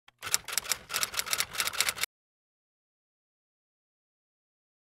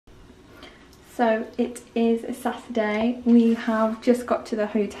So it is a Saturday. We have just got to the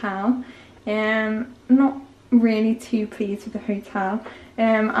hotel. Not really too pleased with the hotel.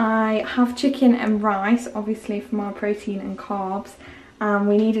 I have chicken and rice, obviously for my protein and carbs.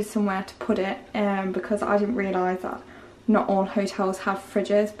 We needed somewhere to put it because I didn't realise that not all hotels have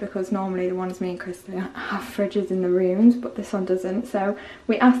fridges, because normally the ones me and Chris do have fridges in the rooms, but this one doesn't. So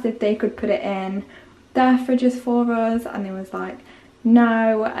we asked if they could put it in their fridges for us, and they was like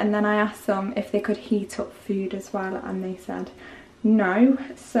no. And then I asked them if they could heat up food as well, and they said no.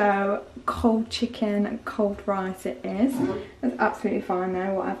 So cold chicken and cold rice it is. It's absolutely fine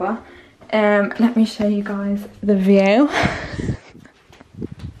though, whatever. Let me show you guys the view.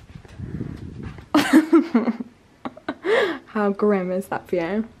 How grim is that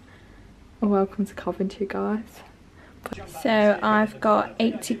view? Welcome to Coventry, guys. So I've got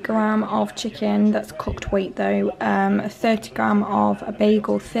 80 gram of chicken that's cooked weight though, 30 gram of a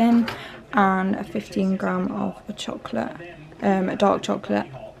bagel thin, and a 15 gram of a chocolate, a dark chocolate.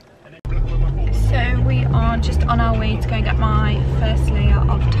 So we are just on our way to go and get my first layer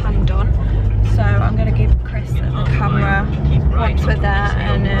of tan done. So I'm going to give Chris the camera once we're there,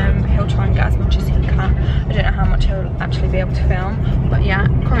 and he'll try and get as much as he can. I don't know how much he'll actually be able to film, but yeah,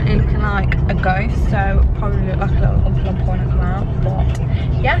 currently looking like a ghost, so probably look like a little ump lump when I come out.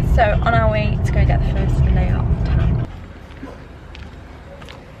 But yeah, so on our way to go get the first layer of tan.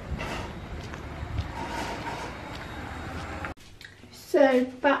 So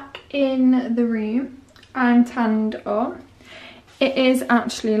back in the room, I'm tanned up. It is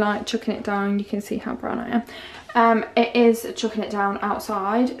actually like chucking it down. You can see how brown I am. It is chucking it down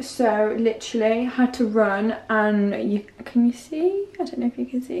outside, so literally had to run, and can you see? I don't know if you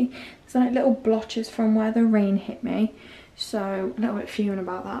can see. There's like little blotches from where the rain hit me, so a little bit fuming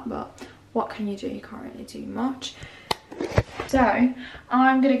about that, but what can you do? You can't really do much. So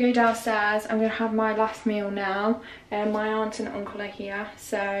I'm gonna go downstairs. I'm gonna have my last meal now. My aunt and uncle are here,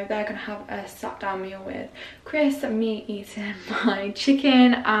 so they're gonna have a sat down meal with Chris and me eating my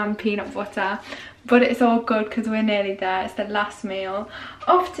chicken and peanut butter. But it's all good because we're nearly there. It's the last meal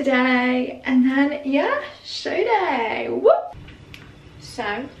of today, and then yeah, show day. Whoop. So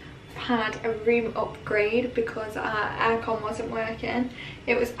I've had a room upgrade because our aircon wasn't working.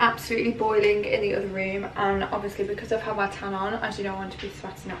 It was absolutely boiling in the other room, and obviously because I've had my tan on, I do not want to be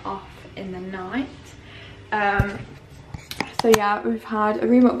sweating it off in the night. So yeah, we've had a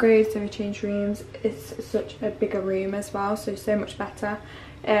room upgrade, so we changed rooms. It's such a bigger room as well, so much better.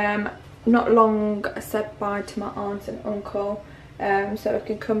 Not long I said bye to my aunt and uncle, so I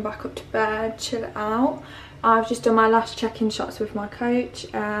can come back up to bed, chill it out. I've just done my last check-in shots with my coach.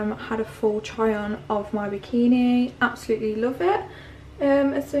 Had a full try on of my bikini, absolutely love it.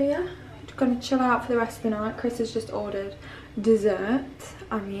 So yeah, just gonna chill out for the rest of the night. Chris has just ordered dessert.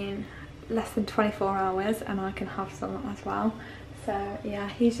 I mean, less than 24 hours and I can have some as well. So yeah,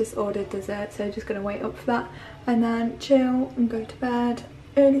 he's just ordered dessert, so just gonna wait up for that and then chill and go to bed.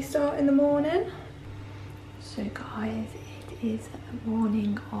 Early start in the morning. So guys, it is the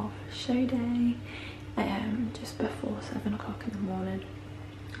morning of show day. Just before 7 o'clock in the morning.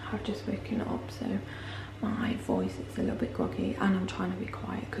 I've just woken up, so my voice is a little bit groggy, and I'm trying to be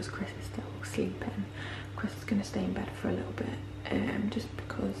quiet because Chris is still sleeping. Chris is going to stay in bed for a little bit, just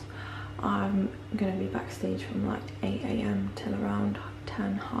because I'm going to be backstage from like 8 AM till around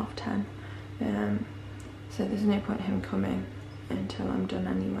 10, half 10. So there's no point in him coming until I'm done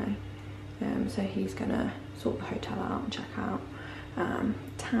anyway. So he's going to sort the hotel out and check out.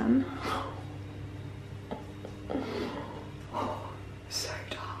 Tan. So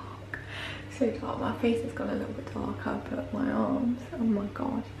dark, so dark. My face has gone a little bit darker, but my arms, oh my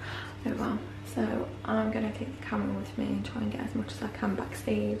god. Oh well. So I'm gonna take the camera with me and try and get as much as I can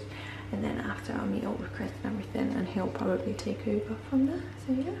backstage, and then after I'll meet up with Chris and everything, and he'll probably take over from there.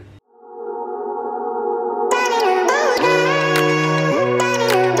 So yeah.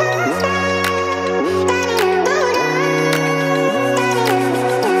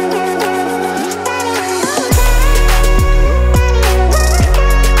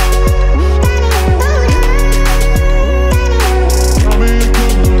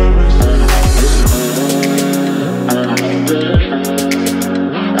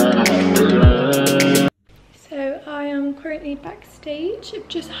 Backstage, I've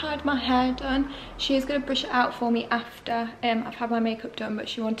just had my hair done. She is going to brush it out for me after I've had my makeup done, but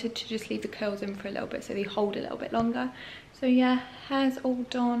she wanted to just leave the curls in for a little bit so they hold a little bit longer. So yeah, hair's all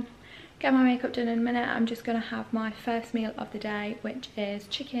done. Get my makeup done in a minute. I'm just going to have my first meal of the day, which is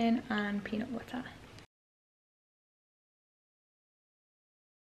chicken and peanut butter.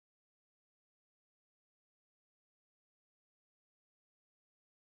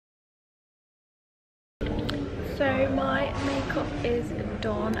 So my makeup is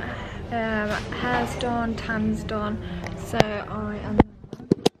done, hair's done, tan's done, so I am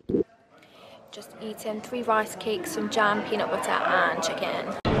just eating 3 rice cakes, some jam, peanut butter and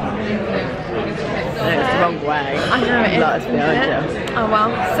chicken. It's the wrong way. I know it is. That's behind you. Oh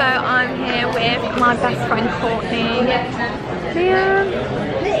well, so I'm here with my best friend Courtney. Liam.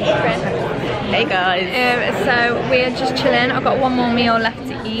 Hey guys. So we're just chilling. I've got one more meal left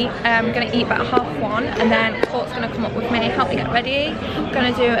to eat. I'm going to eat about 1:30 and then Court's going to come up with me, help me get ready. I'm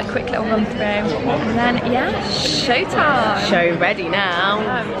going to do a quick little run through and then yeah, showtime. Show ready now.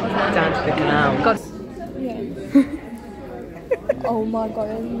 Down to the canal. God. Yeah. Oh my god,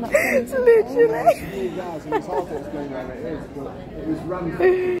 isn't that crazy? Literally.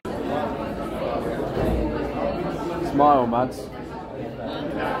 Smile, Mads.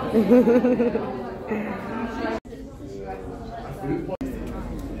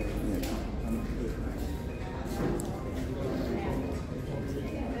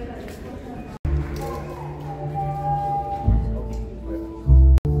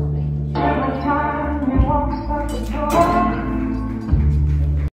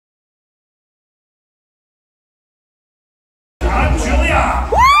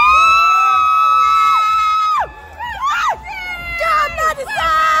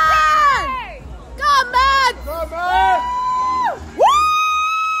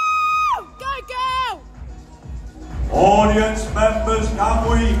 Audience members, can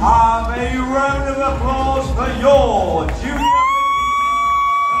we have a round of applause for your junior?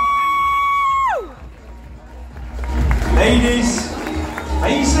 Ladies,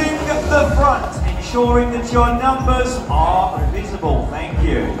 facing the front, ensuring that your numbers are visible. Thank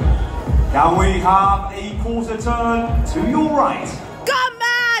you. Can we have a quarter turn to your right? Come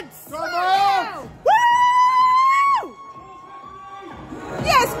Mads! Come on! Woo!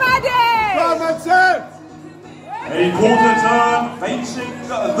 Yes, Maddie! Come on, Tim! A quarter turn facing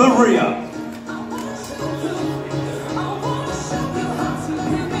the rear.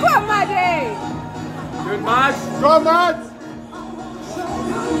 Come on, Maddie! Good, Mads! Come, Mads!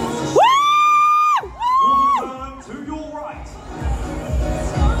 Woo! Quarter turn to your right.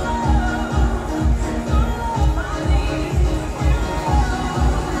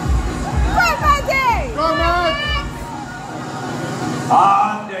 Come, Maddie! Come, Mads!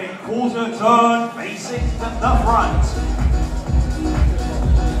 And a quarter turn facing the front.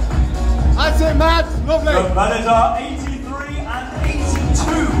 That's it, Mads! Lovely! Competitor 83 and 82.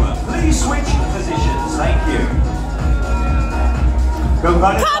 Please switch positions. Thank you.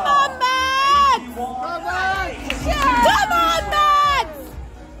 Competitor Come on, Mads! 81 Come on! Come on, Mads!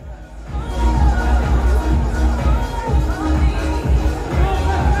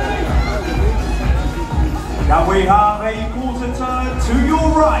 Can we have a quarter turn to your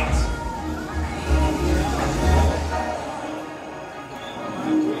right?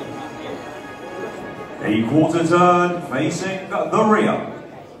 A quarter turn facing the rear.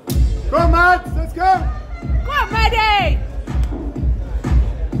 Come, Mads! Let's go! Come on, Maddie!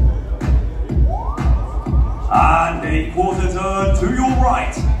 And a quarter turn to your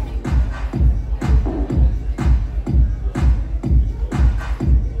right.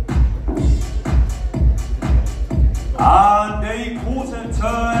 And a quarter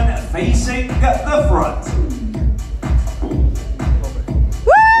turn facing the front.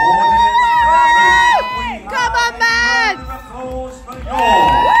 Woo! Audience, Come on, Mads! applause for your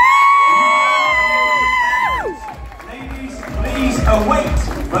ladies, please await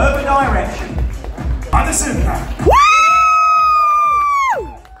further direction. Madison. Woo!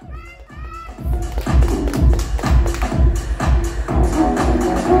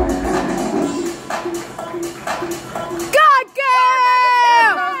 God, girl!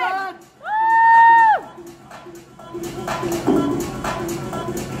 Woo!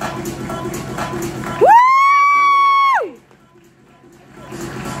 Woo!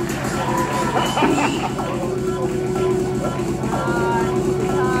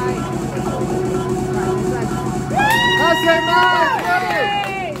 That's it, Mads!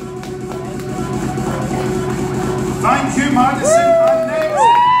 Ready! Thank you, Madison. And next.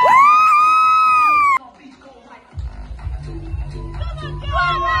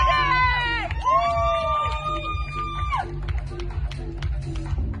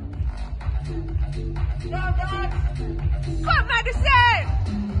 Come, Madison!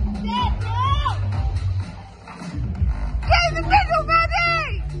 Get in the middle,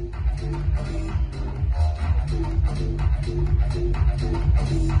 Maddie!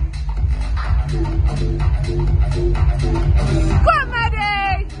 Come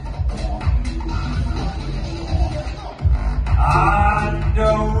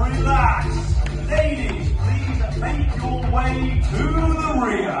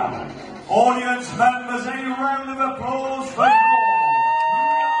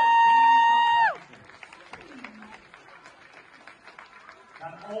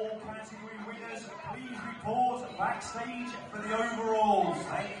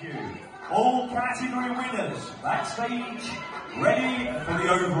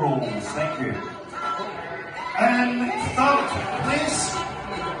overalls. Thank you. And third place,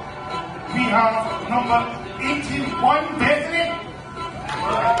 we have number 81, Bethany.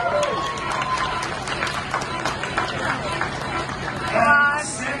 And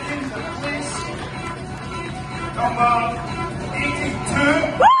second place, number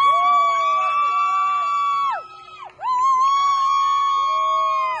 82.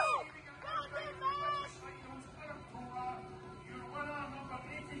 Your winner, number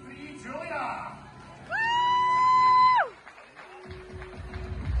 83, Julia.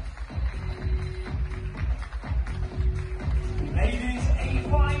 Ladies, a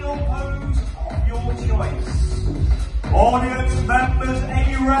final pose of your choice. Audience members, a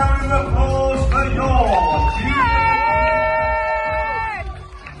round of applause for your Julia.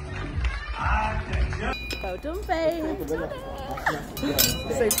 Well done, babe.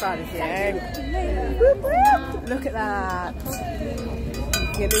 So proud of you. Whoop, whoop. Look at that.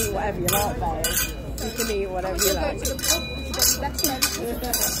 You can eat whatever you like, babe. You can eat whatever you like.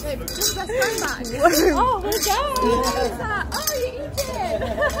 Oh my god! What is that? Oh, you eat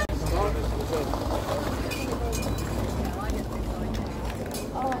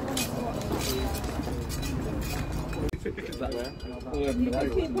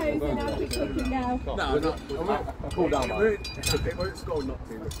Keep posing, I'll be cooking now. No, we're not. Cool down, mate. It won't score not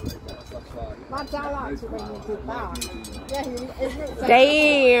too much. That's fine. Lads, I liked it when you did that. Yeah, isn't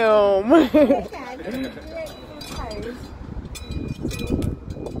it?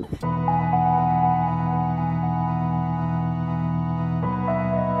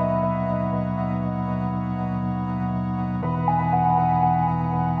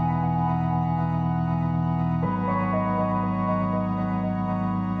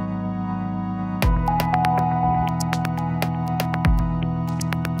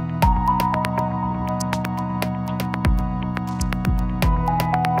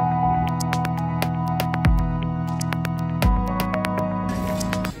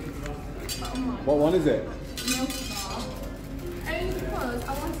 What one is it? Only because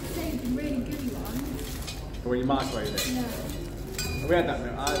I want to say the really good one. For when you microwave it? Yeah. We had that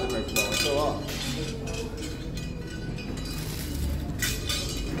milk. I had the milk as well. It's all right.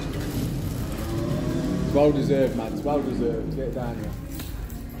 It's well deserved, man. It's well deserved. Get it down here.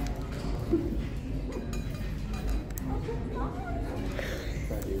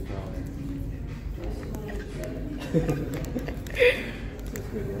 Thank you, darling.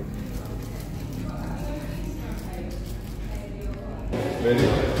 Really?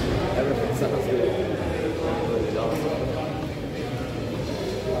 Everything sounds good. Really awesome.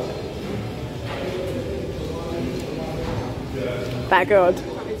 That good.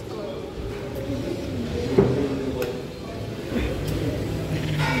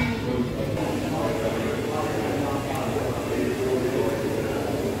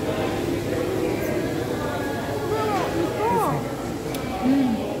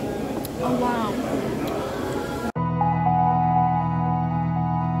 Oh wow.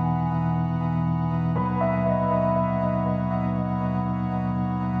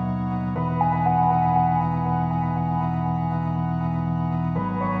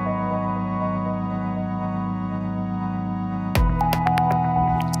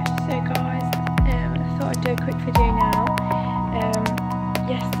 Do a quick video now.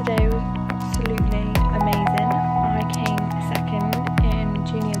 Yesterday was absolutely amazing. I came second in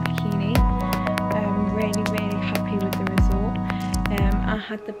junior bikini. Really happy with the result. I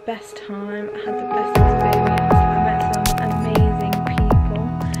had the best time, I had the best experience, I met some amazing people.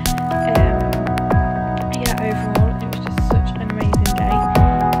 Yeah, overall it was just such an amazing day.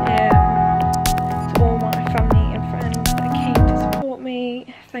 To all my family and friends that came to support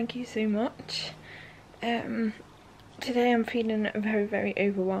me, thank you so much. Today I'm feeling very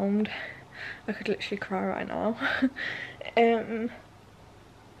overwhelmed. I could literally cry right now. I'm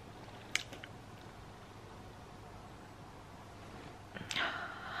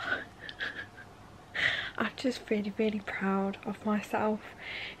just really proud of myself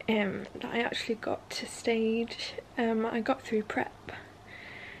that I actually got to stage. I got through prep.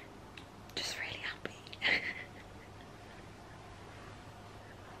 Just really happy.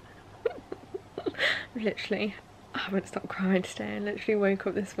 Literally, I haven't stopped crying today. I literally woke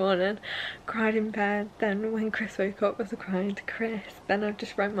up this morning, cried in bed, then when Chris woke up I was crying to Chris, then I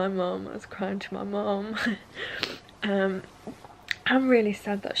just rang my mum, I was crying to my mum. I'm really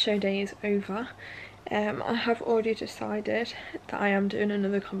sad that show day is over. I have already decided that I am doing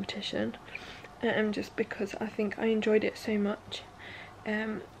another competition, just because I think I enjoyed it so much.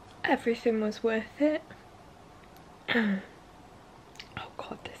 Everything was worth it. Oh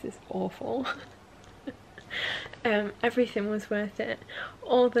god, this is awful. Everything was worth it.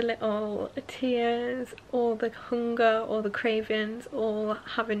 All the little tears, all the hunger, all the cravings, all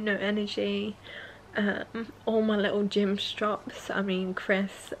having no energy, all my little gym strops. I mean,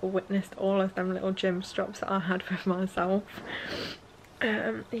 Chris witnessed all of them little gym strops that I had for myself.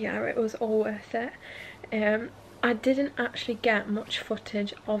 Yeah, it was all worth it. I didn't actually get much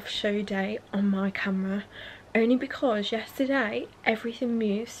footage of show day on my camera, only because yesterday everything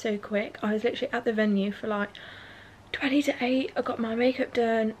moved so quick. I was literally at the venue for like 20 to 8. I got my makeup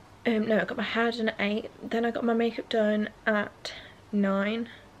done, no, I got my hair done at 8, then I got my makeup done at 9,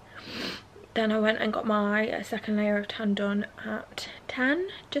 then I went and got my second layer of tan done at 10,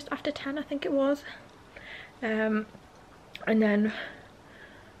 just after 10 I think it was, and then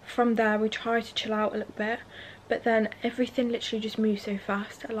from there we tried to chill out a little bit, but then everything literally just moved so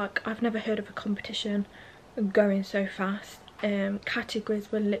fast. Like, I've never heard of a competition going so fast.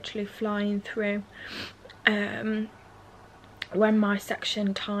 Categories were literally flying through. When my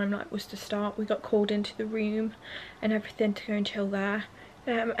section time was to start, we got called into the room and everything to go and chill there,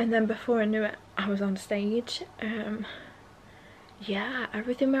 and then before I knew it I was on stage. Yeah,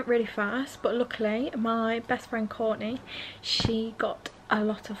 everything went really fast, but luckily my best friend Courtney, she got a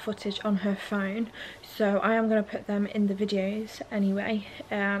lot of footage on her phone, so I am going to put them in the videos anyway.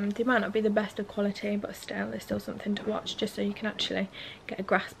 They might not be the best of quality, but still, there's still something to watch, just so you can actually get a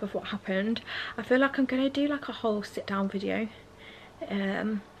grasp of what happened. I feel like I'm going to do like a whole sit down video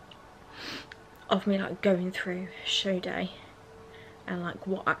of me like going through show day and like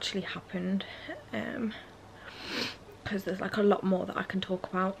what actually happened, because there's like a lot more that I can talk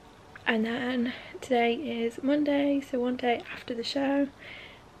about. And then today is Monday, so one day after the show.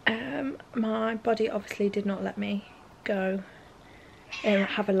 My body obviously did not let me go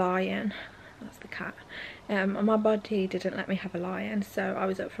have a lie-in. That's the cat. My body didn't let me have a lie-in, so I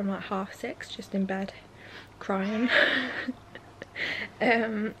was up from like 6:30 just in bed crying.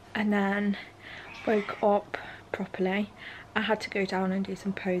 And then woke up properly. I had to go down and do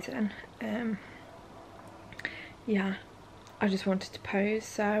some posing. Yeah, I just wanted to pose,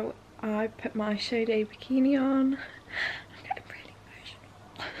 so I put my show day bikini on. I'm getting really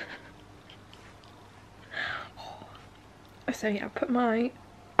emotional. So yeah, I put my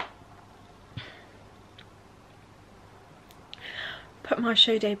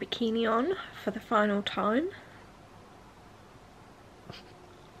show day bikini on for the final time.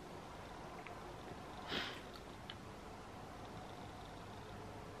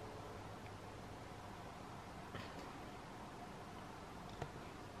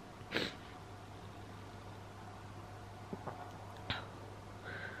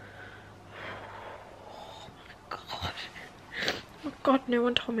 God, no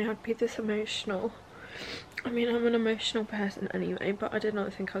one told me I'd be this emotional. I mean, I'm an emotional person anyway, but I did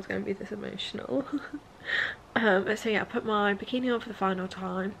not think I was going to be this emotional. So yeah, I put my bikini on for the final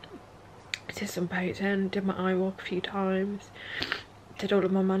time, did some posing, did my eye walk a few times, did all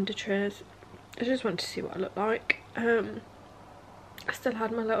of my mandatories. I just wanted to see what I looked like. I still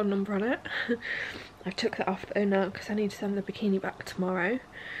had my little number on it. I took that off though now because I need to send the bikini back tomorrow.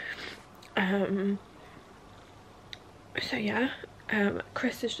 So yeah,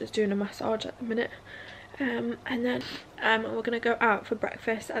 Chris is just doing a massage at the minute, and then we're gonna go out for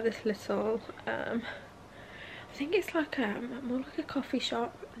breakfast at this little I think it's like more like a coffee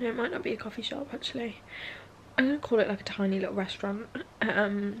shop. No, it might not be a coffee shop actually. I'm gonna call it like a tiny little restaurant.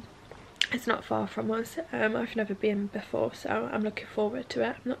 It's not far from us. I've never been before, so I'm looking forward to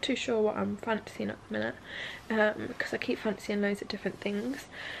it. I'm not too sure what I'm fancying at the minute, because I keep fancying loads of different things,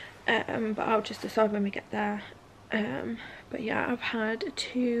 but I'll just decide when we get there. But yeah, I've had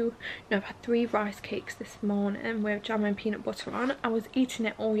 3 rice cakes this morning with jam and peanut butter on. I was eating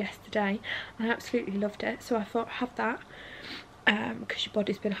it all yesterday and I absolutely loved it, so I thought I'd have that, because your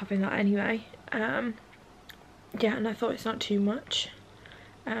body's been having that anyway. Yeah, and I thought it's not too much.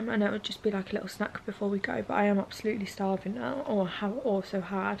 And it would just be like a little snack before we go, but I am absolutely starving now. Or I have also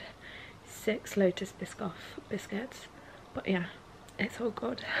had 6 Lotus Biscoff biscuits, but yeah, it's all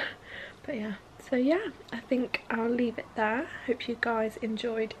good. But yeah, so yeah, I think I'll leave it there. Hope you guys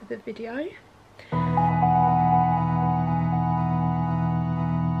enjoyed the video.